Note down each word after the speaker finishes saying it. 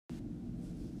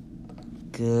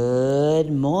Good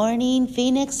morning,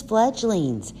 Phoenix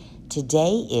fledglings.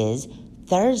 Today is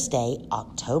Thursday,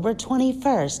 October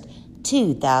 21st,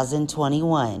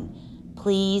 2021.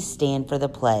 Please stand for the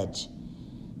pledge.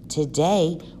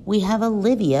 Today, we have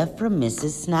Olivia from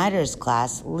Mrs. Snyder's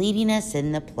class leading us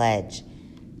in the pledge.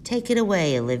 Take it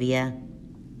away, Olivia.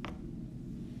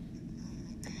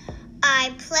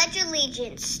 I pledge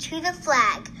allegiance to the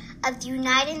flag of the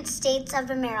United States of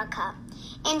America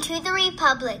and to the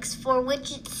republics for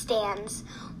which it stands,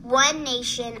 one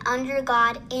nation under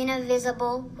God,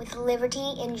 indivisible, with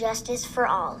liberty and justice for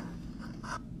all.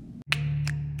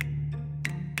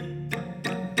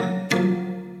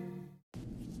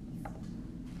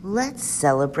 Let's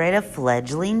celebrate a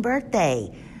fledgling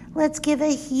birthday. Let's give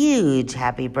a huge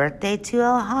happy birthday to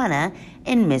Ohana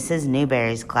in Mrs.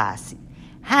 Newberry's class.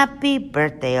 Happy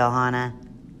birthday, Ohana.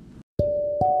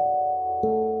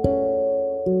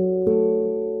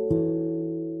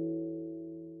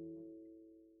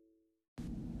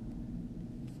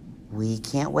 We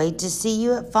can't wait to see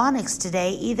you at phonics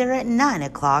today, either at 9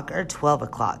 o'clock or 12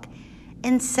 o'clock.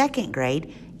 In second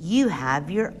grade, you have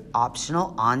your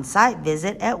optional on-site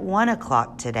visit at 1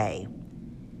 o'clock today.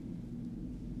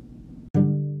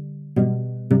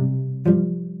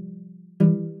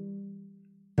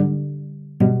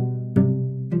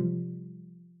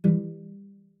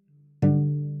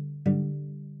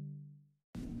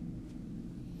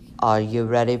 Are you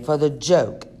ready for the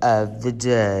joke of the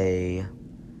day?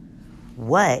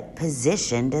 What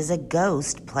position does a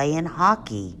ghost play in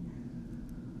hockey?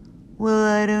 Well,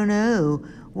 I don't know.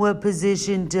 What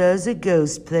position does a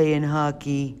ghost play in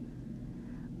hockey?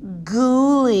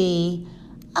 Goalie.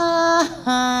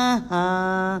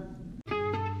 Ah-ha-ha.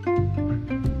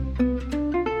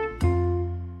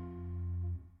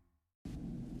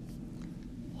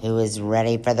 Who is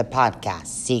ready for the podcast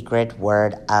secret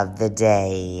word of the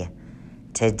day?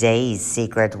 Today's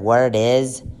secret word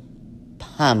is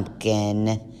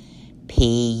pumpkin.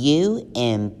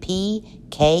 Pumpkin.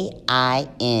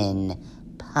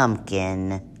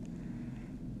 Pumpkin.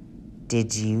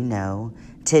 Did you know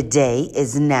today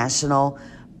is National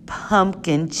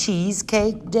Pumpkin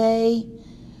Cheesecake Day?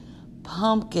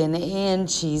 Pumpkin and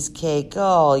cheesecake,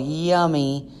 oh,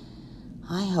 yummy.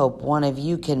 I hope one of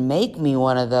you can make me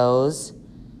one of those.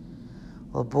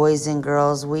 Well, boys and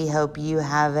girls, we hope you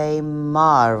have a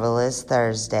marvelous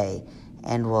Thursday,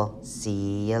 and we'll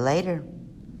see you later.